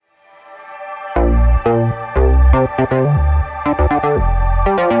Woohoo!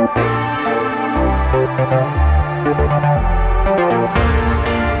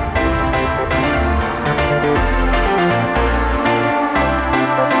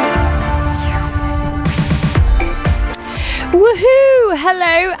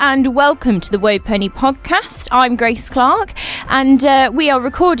 Hello and welcome to the Woe Pony podcast. I'm Grace Clark and we are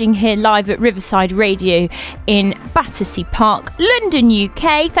recording here live at Riverside Radio in Battersea Park, London,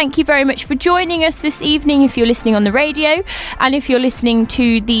 UK. Thank you very much for joining us this evening if you're listening on the radio, and if you're listening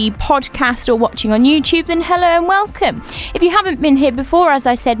to the podcast or watching on YouTube, then hello and welcome. If you haven't been here before, as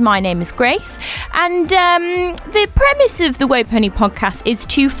I said, my name is Grace, and the premise of the Woe Pony podcast is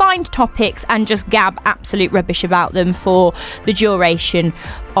to find topics and just gab absolute rubbish about them for the duration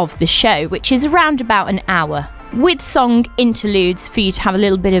of the show, which is around about an hour, with song interludes for you to have a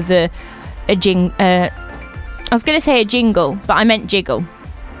little bit of a I was going to say a jingle, but I meant jiggle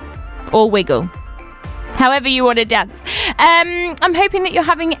or wiggle, however you want to dance. I'm hoping that you're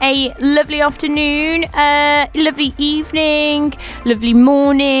having a lovely afternoon, lovely evening, lovely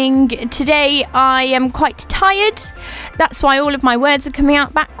morning. Today I am quite tired. That's why all of my words are coming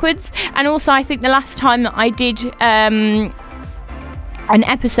out backwards. And also I think the last time that I did an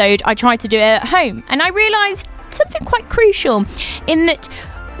episode, I tried to do it at home, and I realised something quite crucial in that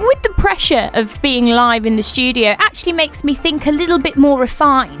with the pressure of being live in the studio actually makes me think a little bit more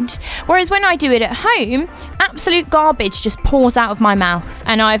refined, whereas when I do it at home, absolute garbage just pours out of my mouth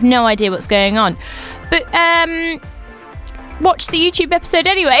and I have no idea what's going on. But watch the YouTube episode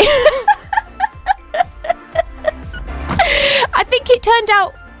anyway. I think it turned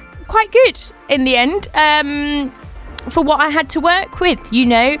out quite good in the end, for what I had to work with. You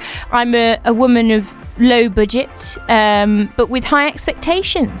know, I'm a woman of low budget, but with high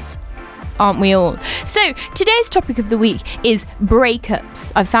expectations, aren't we all? So today's topic of the week is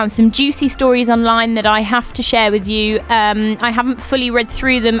breakups. I've found some juicy stories online that I have to share with you. I haven't fully read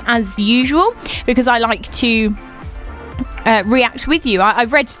through them as usual because I like to react with you.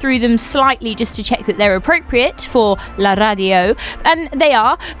 I've read through them slightly just to check that they're appropriate for la radio, and they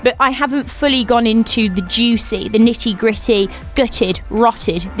are, but I haven't fully gone into the juicy, the nitty gritty, gutted,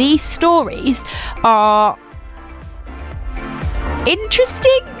 rotted. These stories are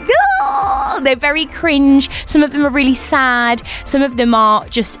interesting. Oh, they're very cringe. Some of them are really sad. Some of them are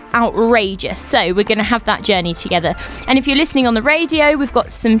just outrageous. So we're going to have that journey together. And if you're listening on the radio, we've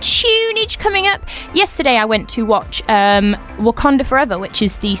got some tunage coming up. Yesterday I went to watch Wakanda Forever, which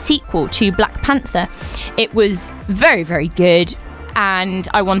is the sequel to Black Panther. It was very, very good, and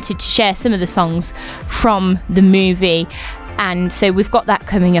I wanted to share some of the songs from the movie. And so we've got that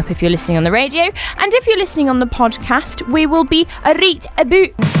coming up if you're listening on the radio. And if you're listening on the podcast, we will be a reet a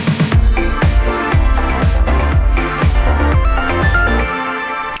boot.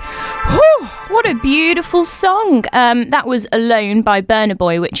 What a beautiful song. That was Alone by Burna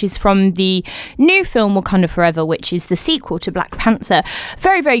Boy, which is from the new film Wakanda Forever, which is the sequel to Black Panther.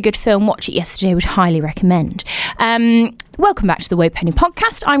 Very, very good film. Watch it yesterday. Would highly recommend. Welcome back to the Woe Pony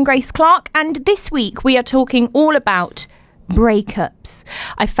podcast. I'm Grace Clark, and this week we are talking all about breakups.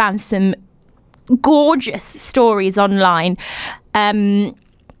 I found some gorgeous stories online,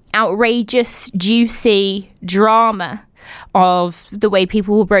 outrageous, juicy drama of the way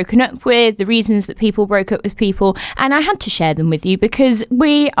people were broken up with, the reasons that people broke up with people, and I had to share them with you because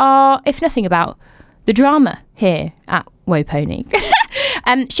we are, if nothing, about the drama here at Woe Pony.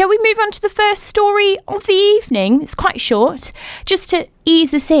 Shall we move on to the first story of the evening? It's quite short, just to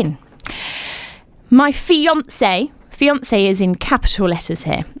ease us in. My fiance is in capital letters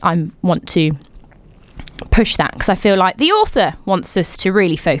here. I want to push that because I feel like the author wants us to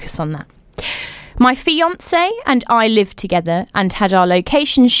really focus on that. My fiance and I lived together and had our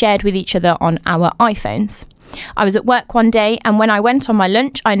locations shared with each other on our iPhones. I was at work one day, and when I went on my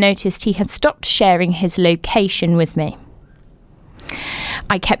lunch, I noticed he had stopped sharing his location with me.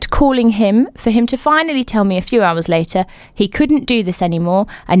 I kept calling him for him to finally tell me a few hours later he couldn't do this anymore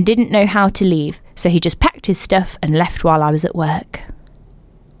and didn't know how to leave, so he just packed his stuff and left while I was at work.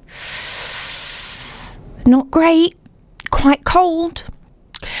 Not great, quite cold.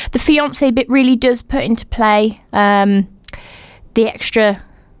 The fiance bit really does put into play the extra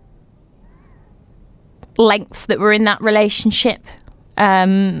lengths that were in that relationship.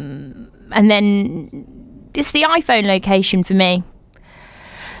 And then it's the iPhone location for me.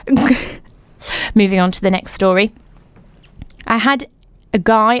 Moving on to the next story. I had a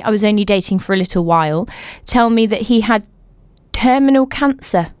guy I was only dating for a little while tell me that he had terminal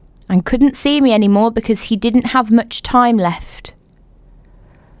cancer and couldn't see me anymore because he didn't have much time left.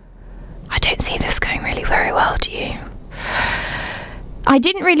 I don't see this going really very well, do you? I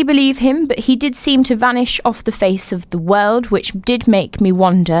didn't really believe him, but he did seem to vanish off the face of the world, which did make me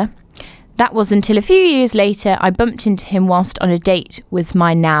wonder. That was until a few years later I bumped into him whilst on a date with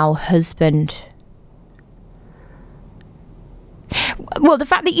my now husband. Well, the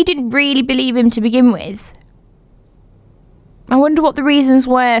fact that you didn't really believe him to begin with, I wonder what the reasons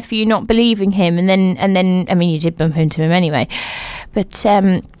were for you not believing him, and then I mean, you did bump into him anyway. But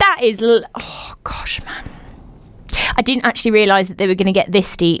that is, oh gosh, man. I didn't actually realise that they were going to get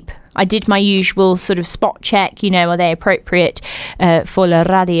this deep. I did my usual sort of spot check, are they appropriate for la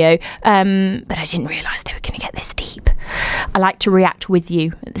radio? But I didn't realise they were going to get this deep. I like to react with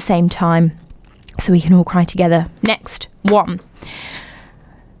you at the same time, so we can all cry together. Next one.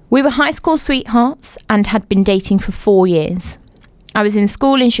 We were high school sweethearts and had been dating for 4 years. I was in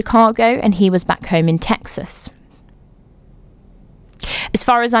school in Chicago and he was back home in Texas. As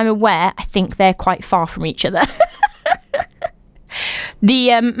far as I'm aware, I think they're quite far from each other.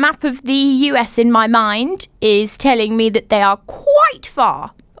 The map of the US in my mind is telling me that they are quite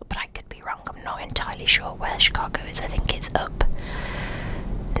far. But I could be wrong. I'm not entirely sure where Chicago is. I think it's up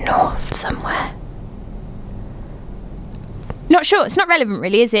north somewhere. Not sure. It's not relevant,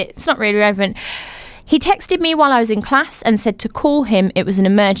 really, is it? It's not really relevant. He texted me while I was in class and said to call him. It was an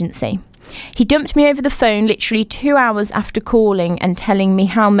emergency. He dumped me over the phone literally 2 hours after calling and telling me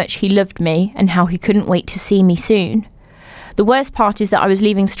how much he loved me and how he couldn't wait to see me soon. The worst part is that I was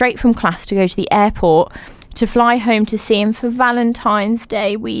leaving straight from class to go to the airport to fly home to see him for Valentine's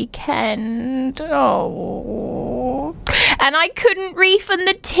Day weekend. Oh. And I couldn't refund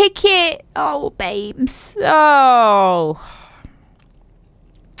the ticket. Oh, babes. Oh.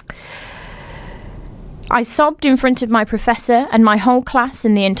 I sobbed in front of my professor and my whole class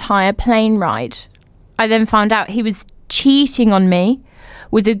in the entire plane ride. I then found out he was cheating on me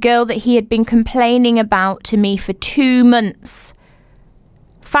with a girl that he had been complaining about to me for 2 months.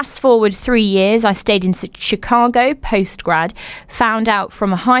 Fast forward 3 years, I stayed in Chicago post-grad, found out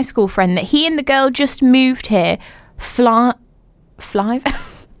from a high school friend that he and the girl just moved here 5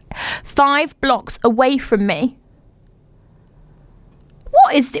 blocks away from me.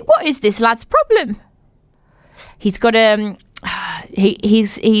 What is this lad's problem? He's got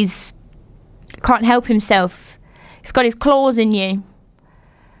he's can't help himself. He's got his claws in you.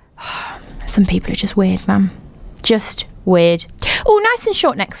 Some people are just weird, man. Just weird. Oh, nice and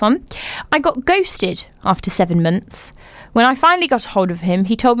short next one. I got ghosted after 7 months. When I finally got a hold of him,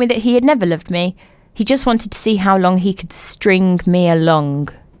 he told me that he had never loved me. He just wanted to see how long he could string me along.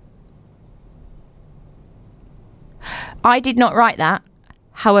 I did not write that.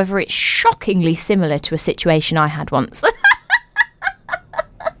 However, it's shockingly similar to a situation I had once.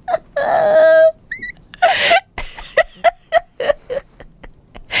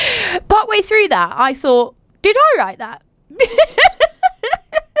 Partway through that, I thought, did I write that?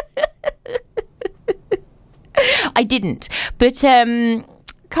 I didn't. But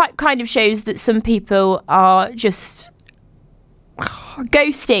kind of shows that some people are just...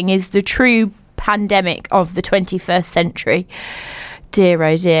 Ghosting is the true pandemic of the 21st century. Dear,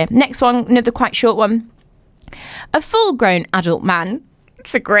 oh dear. Next one, another quite short one. A full-grown adult man.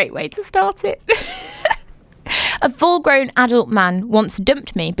 It's a great way to start it. A full-grown adult man once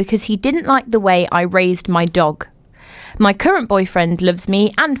dumped me because he didn't like the way I raised my dog. My current boyfriend loves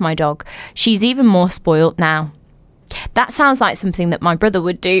me and my dog. She's even more spoilt now. That sounds like something that my brother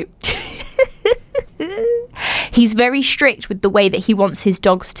would do. He's very strict with the way that he wants his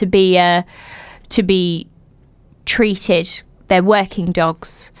dogs to be treated. They're working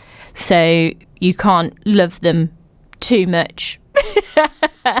dogs, so you can't love them too much.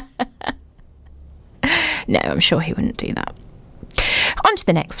 No, I'm sure he wouldn't do that. On to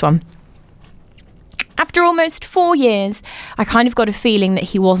the next one. After almost 4 years, I kind of got a feeling that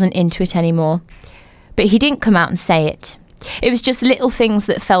he wasn't into it anymore. But he didn't come out and say it. It was just little things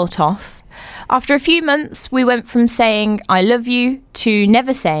that felt off. After a few months, we went from saying I love you to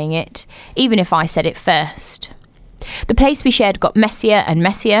never saying it, even if I said it first. The place we shared got messier and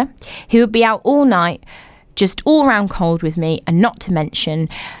messier. He would be out all night, just all round cold with me, and not to mention,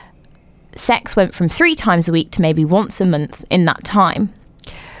 sex went from 3 times a week to maybe once a month in that time.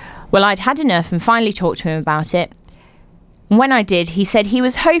 Well, I'd had enough and finally talked to him about it. When I did, he said he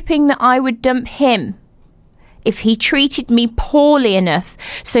was hoping that I would dump him if he treated me poorly enough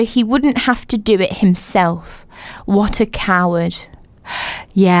so he wouldn't have to do it himself. What a coward.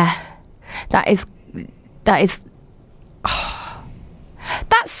 Yeah, that is that's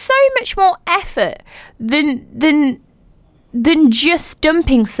so much more effort than just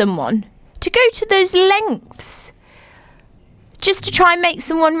dumping someone. To go to those lengths just to try and make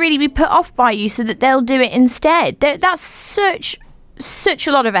someone really be put off by you so that they'll do it instead. That's such such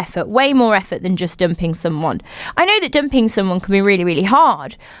a lot of effort, way more effort than just dumping someone. I know that dumping someone can be really, really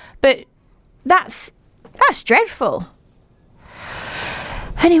hard, but that's dreadful.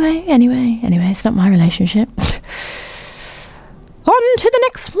 Anyway, it's not my relationship. On to the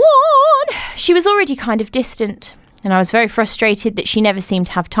next one. She was already kind of distant, and I was very frustrated that she never seemed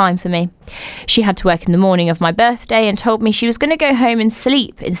to have time for me. She had to work in the morning of my birthday and told me she was going to go home and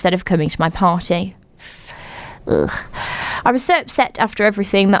sleep instead of coming to my party. Ugh. I was so upset after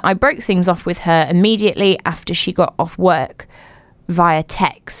everything that I broke things off with her immediately after she got off work via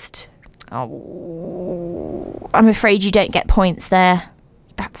text. Oh, I'm afraid you don't get points there.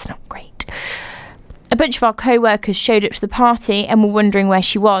 That's not great. A bunch of our co-workers showed up to the party and were wondering where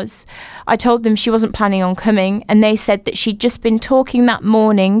she was. I told them she wasn't planning on coming, and they said that she'd just been talking that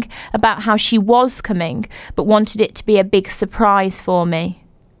morning about how she was coming, but wanted it to be a big surprise for me.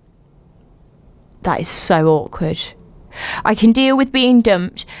 That is so awkward. I can deal with being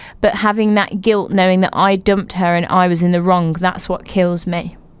dumped, but having that guilt knowing that I dumped her and I was in the wrong, that's what kills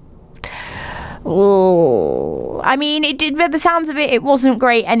me. Oh, I mean, it did. By the sounds of it, it wasn't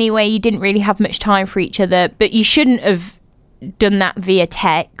great anyway. You didn't really have much time for each other, but you shouldn't have done that via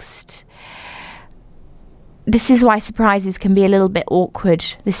text. This is why surprises can be a little bit awkward.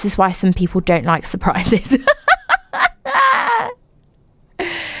 This is why some people don't like surprises.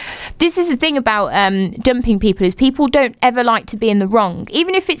 This is the thing about dumping people, is people don't ever like to be in the wrong.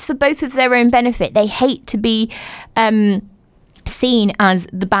 Even if it's for both of their own benefit, they hate to be seen as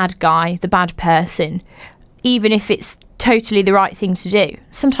the bad guy, the bad person, even if it's totally the right thing to do.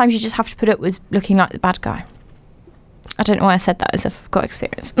 Sometimes you just have to put up with looking like the bad guy. I don't know why I said that, as if I've got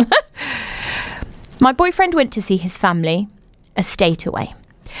experience. My boyfriend went to see his family a state away.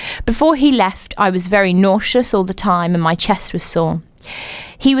 Before he left, I was very nauseous all the time and my chest was sore.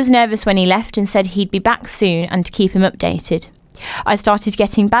 He was nervous when he left and said he'd be back soon and to keep him updated. I started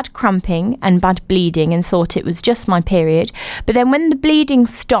getting bad cramping and bad bleeding and thought it was just my period, but then when the bleeding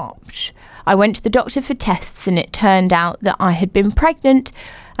stopped, I went to the doctor for tests and it turned out that I had been pregnant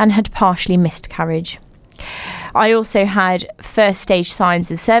and had partially miscarriage. I also had first stage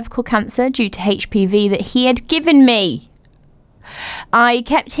signs of cervical cancer due to HPV that he had given me. I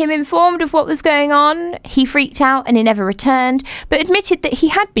kept him informed of what was going on. He freaked out and he never returned, but admitted that he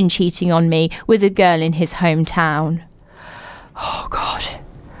had been cheating on me with a girl in his hometown. Oh, God.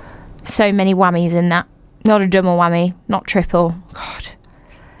 So many whammies in that. Not a double whammy, not triple. God.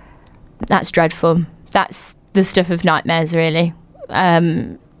 That's dreadful. That's the stuff of nightmares, really.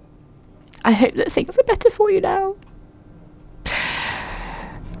 I hope that things are better for you now.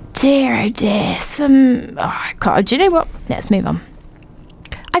 Dear, oh dear. God, do you know what? Let's move on.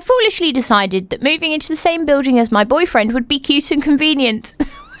 I foolishly decided that moving into the same building as my boyfriend would be cute and convenient.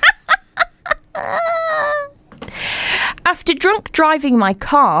 After drunk driving my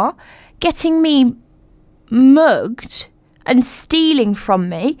car, getting me mugged and stealing from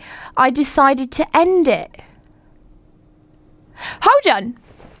me, I decided to end it. Hold on.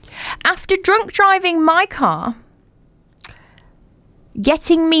 After drunk driving my car,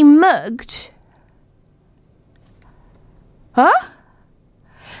 getting me mugged? Huh?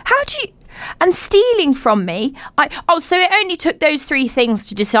 How do you... And stealing from me. So it only took those three things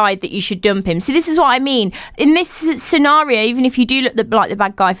to decide that you should dump him. See, this is what I mean. In this scenario, even if you do look like the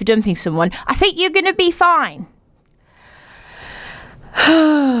bad guy for dumping someone, I think you're going to be fine.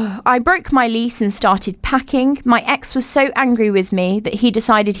 I broke my lease and started packing. My ex was so angry with me that he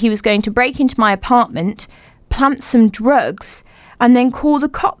decided he was going to break into my apartment, plant some drugs, and then call the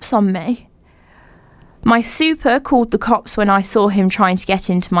cops on me. My super called the cops when I saw him trying to get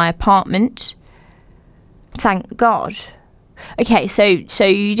into my apartment. Thank God. Okay, so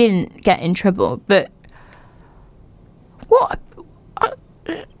you didn't get in trouble, but... What?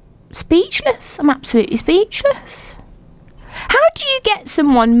 Speechless. I'm absolutely speechless. How do you get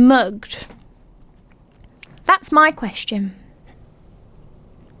someone mugged? That's my question.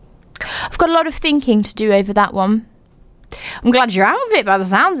 I've got a lot of thinking to do over that one. I'm glad you're out of it by the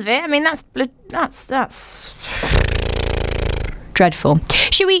sounds of it. I mean, that's dreadful.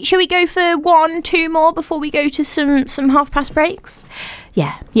 Shall we go for 1, 2 more before we go to some half past breaks?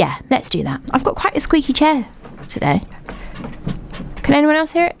 Yeah, let's do that. I've got quite a squeaky chair today. Can anyone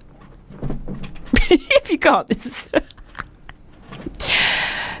else hear it? If you can't, this is...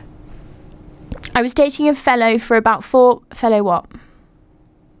 I was dating a fellow for about 4... Fellow what?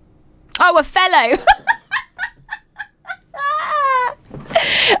 Oh, a fellow!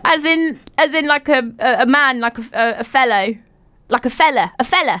 As in like a man, like a fellow. Like a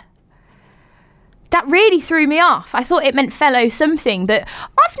fella. That really threw me off. I thought it meant fellow something, but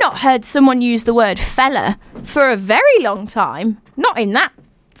I've not heard someone use the word fella for a very long time. Not in that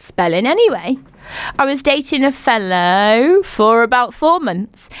spelling anyway. I was dating a fellow for about 4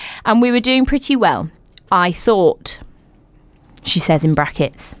 months and we were doing pretty well, I thought, she says in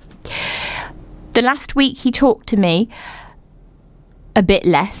brackets. The last week he talked to me a bit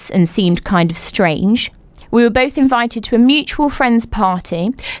less and seemed kind of strange. We were both invited to a mutual friend's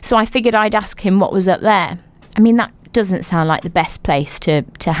party, so I figured I'd ask him what was up there. I mean, that doesn't sound like the best place to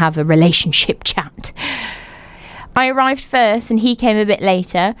have a relationship chat. I arrived first and he came a bit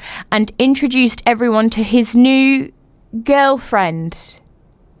later and introduced everyone to his new girlfriend.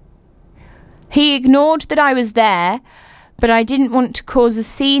 He ignored that I was there, but I didn't want to cause a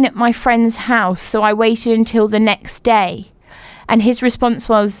scene at my friend's house, so I waited until the next day. And his response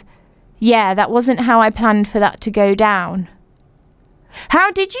was, yeah, that wasn't how I planned for that to go down.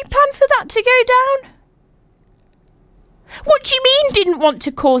 How did you plan for that to go down? What do you mean didn't want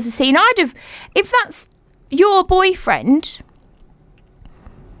to cause a scene? If that's your boyfriend,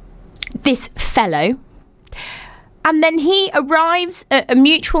 this fellow, and then he arrives at a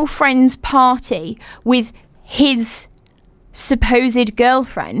mutual friend's party with his supposed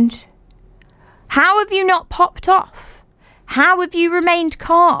girlfriend, how have you not popped off? How have you remained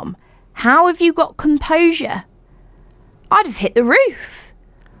calm? How have you got composure? I'd have hit the roof.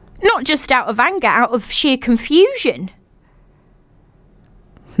 Not just out of anger, out of sheer confusion.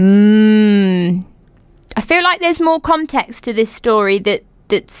 I feel like there's more context to this story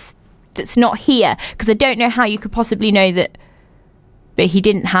that's not here, because I don't know how you could possibly know that he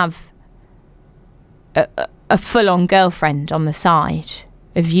didn't have a full-on girlfriend on the side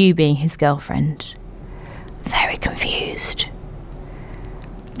of you being his girlfriend. Very confused.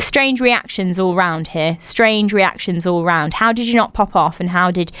 Strange reactions all round here. Strange reactions all round. How did you not pop off, and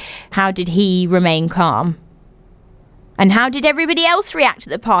how did he remain calm? And how did everybody else react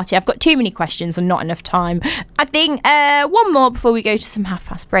at the party? I've got too many questions and not enough time. I think one more before we go to some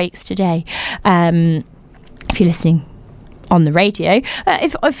half-past breaks today. If you're listening on the radio,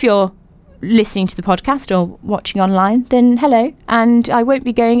 if you're listening to the podcast or watching online, then hello. And I won't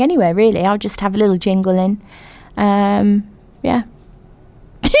be going anywhere, really. I'll just have a little jingle in. Yeah.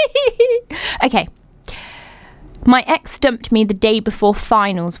 Okay. My ex dumped me the day before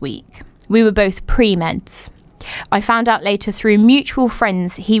finals week. We were both pre-meds. I found out later through mutual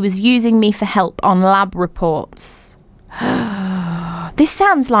friends he was using me for help on lab reports. This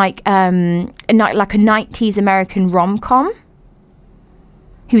sounds like a 90s American rom-com.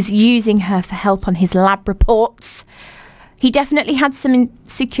 He was using her for help on his lab reports. He definitely had some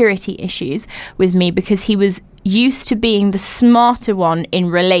insecurity issues with me because he was used to being the smarter one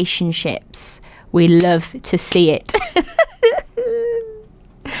in relationships. We love to see it.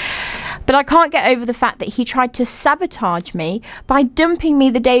 But I can't get over the fact that he tried to sabotage me by dumping me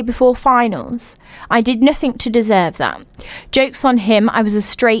the day before finals. I did nothing to deserve that. Joke's on him, I was a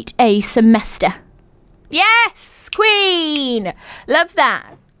straight A semester. Yes, Queen! Love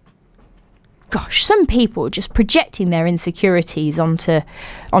that. Gosh, some people just projecting their insecurities onto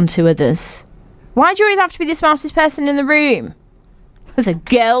others. Why do you always have to be the smartest person in the room? There's a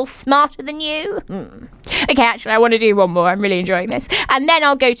girl smarter than you? Okay, actually, I want to do one more. I'm really enjoying this. And then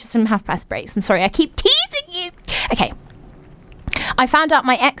I'll go to some half-past breaks. I'm sorry, I keep teasing you. Okay. I found out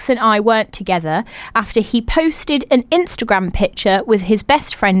my ex and I weren't together after he posted an Instagram picture with his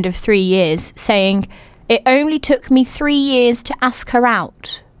best friend of 3 years saying, it only took me 3 years to ask her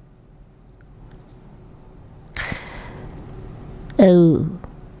out. Oh.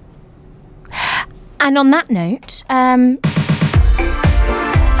 And on that note,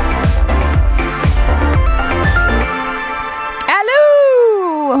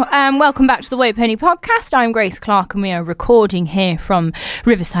 welcome back to the White Pony Podcast. I'm Grace Clark and we are recording here from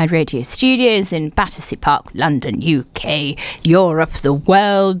Riverside Radio Studios in Battersea Park, London, UK, Europe, the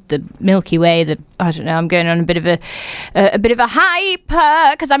world, the Milky Way, I don't know, I'm going on a bit of a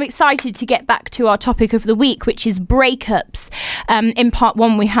hype because I'm excited to get back to our topic of the week, which is breakups. In part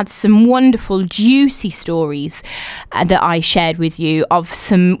one, we had some wonderful, juicy stories that I shared with you of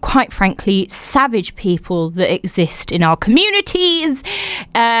some, quite frankly, savage people that exist in our communities.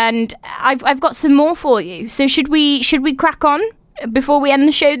 And I've got some more for you. So should we crack on before we end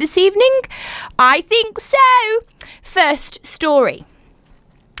the show this evening? I think so. First story.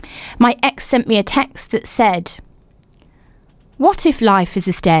 My ex sent me a text that said, what if life is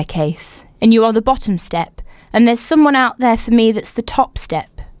a staircase and you are the bottom step and there's someone out there for me that's the top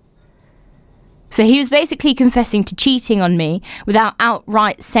step? So he was basically confessing to cheating on me without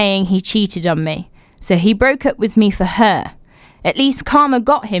outright saying he cheated on me. So he broke up with me for her. At least karma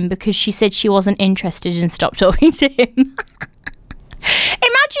got him because she said she wasn't interested and stopped talking to him.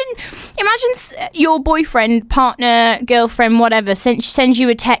 Imagine your boyfriend, partner, girlfriend, whatever, sends you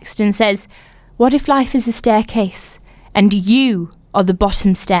a text and says, what if life is a staircase and you are the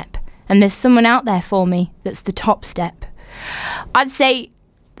bottom step and there's someone out there for me that's the top step? I'd say,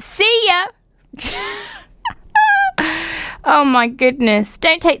 see ya. Oh my goodness.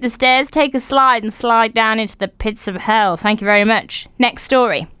 Don't take the stairs, take a slide and slide down into the pits of hell. Thank you very much. Next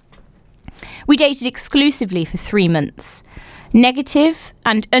story. We dated exclusively for 3 months. Negative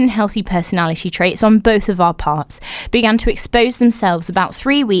and unhealthy personality traits on both of our parts began to expose themselves about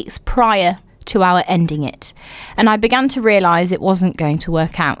 3 weeks prior to our ending it, and I began to realise it wasn't going to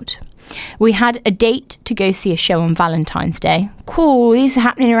work out. We had a date to go see a show on Valentine's Day. Cool, these are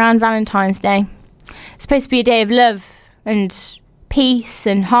happening around Valentine's Day. It's supposed to be a day of love and peace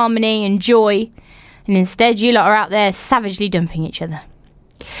and harmony and joy, and instead you lot are out there savagely dumping each other.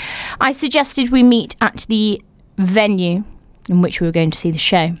 I suggested we meet at the venue in which we were going to see the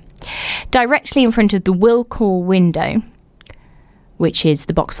show, directly in front of the will call window, which is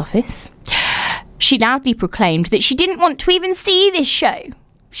the box office. She loudly proclaimed that she didn't want to even see this show.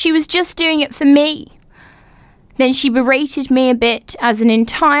 She was just doing it for me. Then she berated me a bit as an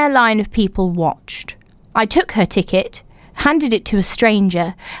entire line of people watched. I took her ticket, handed it to a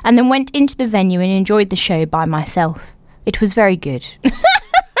stranger, and then went into the venue and enjoyed the show by myself. It was very good.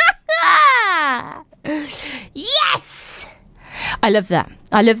 Yes! I love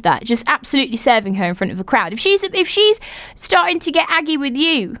that. Just absolutely serving her in front of a crowd. If she's starting to get aggy with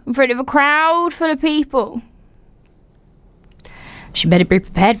you in front of a crowd full of people, she better be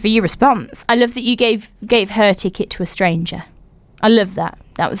prepared for your response. I love that you gave her ticket to a stranger. I love that.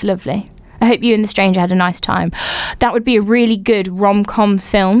 That was lovely. I hope you and the stranger had a nice time. That would be a really good rom-com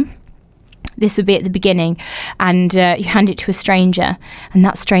film. This would be at the beginning, and you hand it to a stranger, and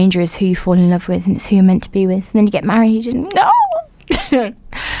that stranger is who you fall in love with, and it's who you're meant to be with. And then you get married, and no!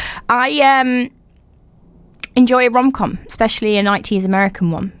 I enjoy a rom-com, especially a 90s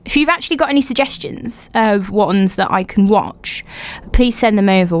American one. If you've actually got any suggestions of ones that I can watch, please send them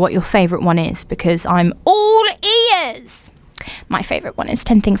over, what your favourite one is, because I'm all ears. My favourite one is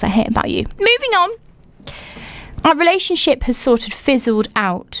 10 Things I Hate About You. Moving on. Our relationship has sort of fizzled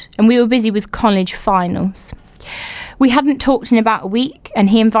out, and we were busy with college finals. We hadn't talked in about a week, and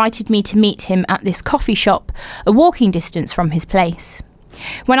he invited me to meet him at this coffee shop, a walking distance from his place.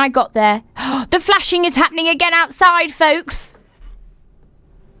 When I got there, the flashing is happening again outside, folks.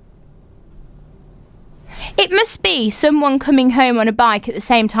 It must be someone coming home on a bike at the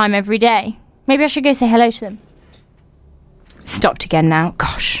same time every day. Maybe I should go say hello to them. Stopped again now.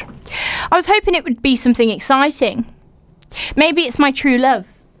 Gosh. I was hoping it would be something exciting. Maybe it's my true love.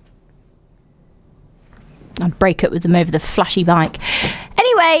 I'd break up with them over the flashy bike.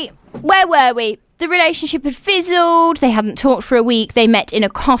 Anyway, where were we? The relationship had fizzled. They hadn't talked for a week. They met in a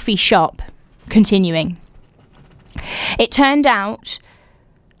coffee shop. Continuing. It turned out...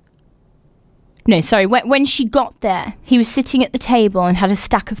 No, sorry. When she got there, he was sitting at the table and had a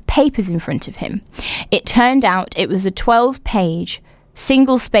stack of papers in front of him. It turned out it was a 12-page,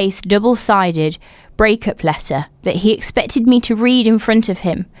 single-spaced, double-sided breakup letter that he expected me to read in front of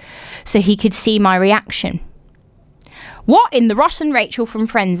him so he could see my reaction. What in the Ross and Rachel from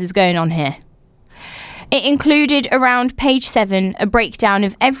Friends is going on here? It included, around page 7, a breakdown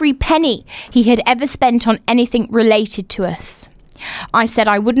of every penny he had ever spent on anything related to us. I said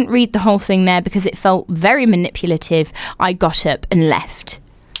I wouldn't read the whole thing there because it felt very manipulative. I got up and left.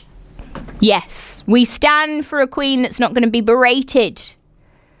 Yes, we stand for a queen that's not going to be berated.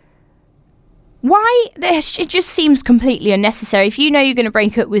 Why? It just seems completely unnecessary. If you know you're going to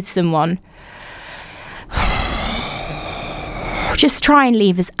break up with someone, just try and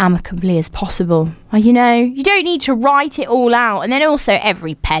leave as amicably as possible. You know, you don't need to write it all out. And then also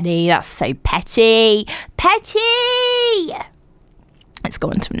every penny, that's so petty. Petty! Let's go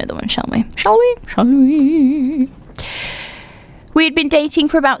on to another one, shall we? Shall we? We had been dating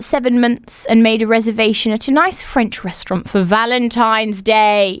for about 7 months and made a reservation at a nice French restaurant for Valentine's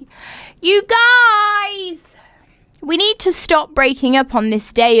Day. You guys! We need to stop breaking up on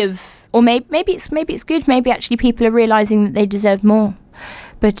this day of... Or maybe it's good. Maybe actually people are realising that they deserve more.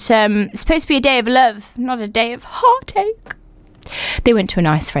 But it's supposed to be a day of love, not a day of heartache. They went to a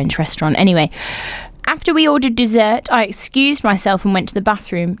nice French restaurant. Anyway... After we ordered dessert, I excused myself and went to the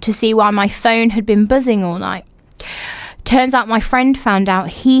bathroom to see why my phone had been buzzing all night. Turns out my friend found out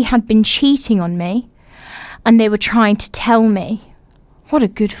he had been cheating on me, and they were trying to tell me. What a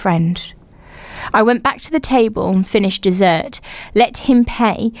good friend. I went back to the table and finished dessert, let him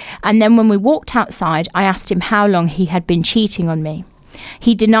pay, and then when we walked outside, I asked him how long he had been cheating on me.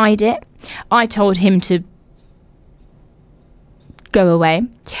 He denied it. I told him to go away,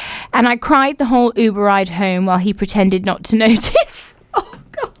 and I cried the whole Uber ride home while he pretended not to notice. Oh,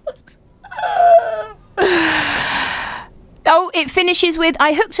 God. Oh, it finishes with,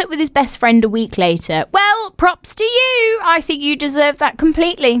 I hooked up with his best friend a week later. Well, props to you. I think you deserve that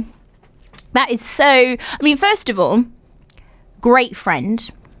completely. That is so... I mean, first of all, great friend.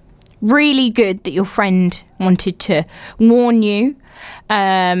 Really good that your friend wanted to warn you.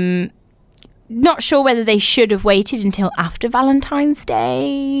 Not sure whether they should have waited until after Valentine's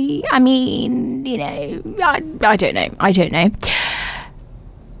Day. I mean, you know, I don't know. I don't know.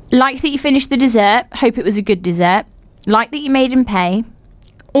 Like that you finished the dessert. Hope it was a good dessert. Like that you made him pay.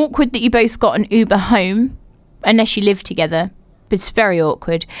 Awkward that you both got an Uber home, unless you live together. But it's very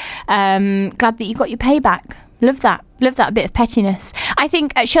awkward. Glad that you got your payback. Love that. Love that bit of pettiness. I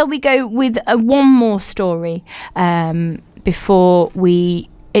think, shall we go with one more story before we...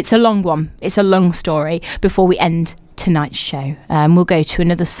 It's a long one. It's a long story before we end tonight's show. We'll go to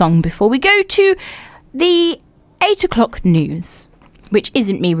another song before we go to the 8 o'clock news, which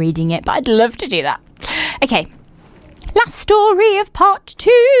isn't me reading it, but I'd love to do that. Okay. Last story of part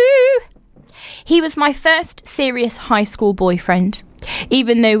 2. He was my first serious high school boyfriend.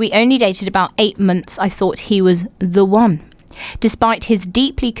 Even though we only dated about 8 months, I thought he was the one. Despite his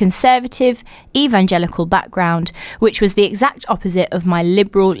deeply conservative, evangelical background, which was the exact opposite of my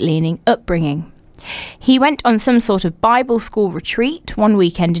liberal-leaning upbringing. He went on some sort of Bible school retreat one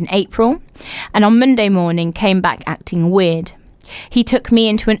weekend in April, and on Monday morning came back acting weird. He took me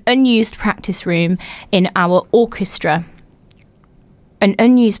into an unused practice room in our orchestra. An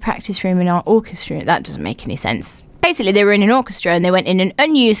unused practice room in our orchestra? That doesn't make any sense. Basically, they were in an orchestra and they went in an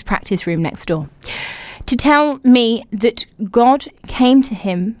unused practice room next door to tell me that God came to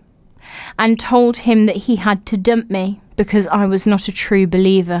him and told him that he had to dump me because I was not a true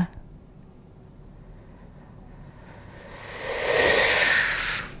believer.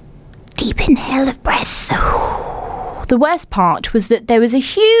 Deep inhale of breath. The worst part was that there was a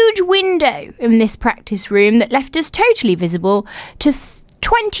huge window in this practice room that left us totally visible to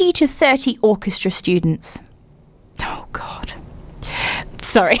 20 to 30 orchestra students. Oh, God.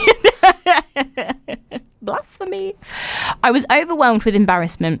 Sorry. Blasphemy. I was overwhelmed with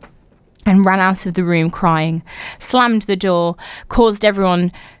embarrassment and ran out of the room crying, slammed the door, caused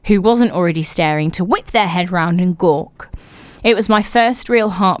everyone who wasn't already staring to whip their head round and gawk. It was my first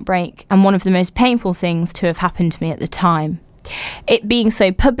real heartbreak and one of the most painful things to have happened to me at the time. It being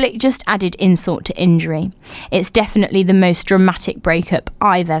so public just added insult to injury. It's definitely the most dramatic breakup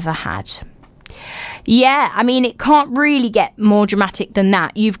I've ever had. Yeah, I mean, it can't really get more dramatic than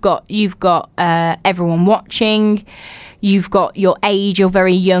that. You've got everyone watching. You've got your age. You're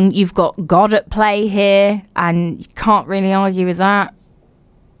very young. You've got God at play here, and you can't really argue with that.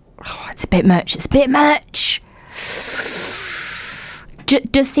 Oh, it's a bit much. It's a bit much.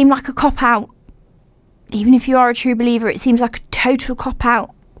 Does seem like a cop-out. Even if you are a true believer, it seems like a total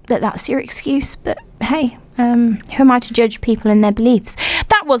cop-out that that's your excuse. But hey, who am I to judge people and their beliefs?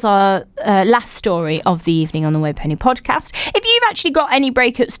 That was our last story of the evening on the Web Pony podcast. If you've actually got any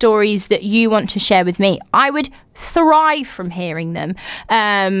breakup stories that you want to share with me, I would thrive from hearing them.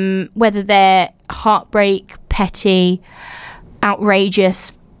 Whether they're heartbreak, petty,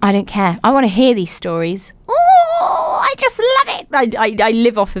 outrageous, I don't care. I want to hear these stories. Oh, I just love it. I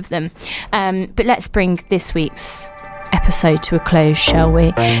live off of them. But let's bring this week's episode to a close, shall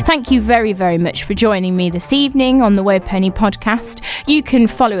we? Thank you very, very much for joining me this evening on the Woe Pony podcast. You can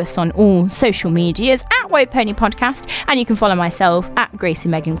follow us on all social medias at Woe Pony podcast, and you can follow myself at Gracie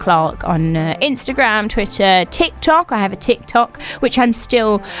Megan Clark on Instagram, Twitter, TikTok. I have a TikTok which I'm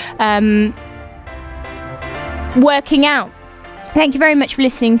still working out. Thank you very much for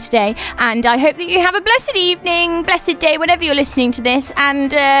listening today, and I hope that you have a blessed evening, blessed day, whenever you're listening to this,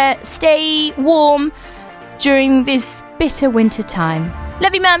 and stay warm during this bitter winter time.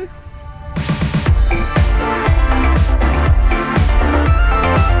 Love you, Mum.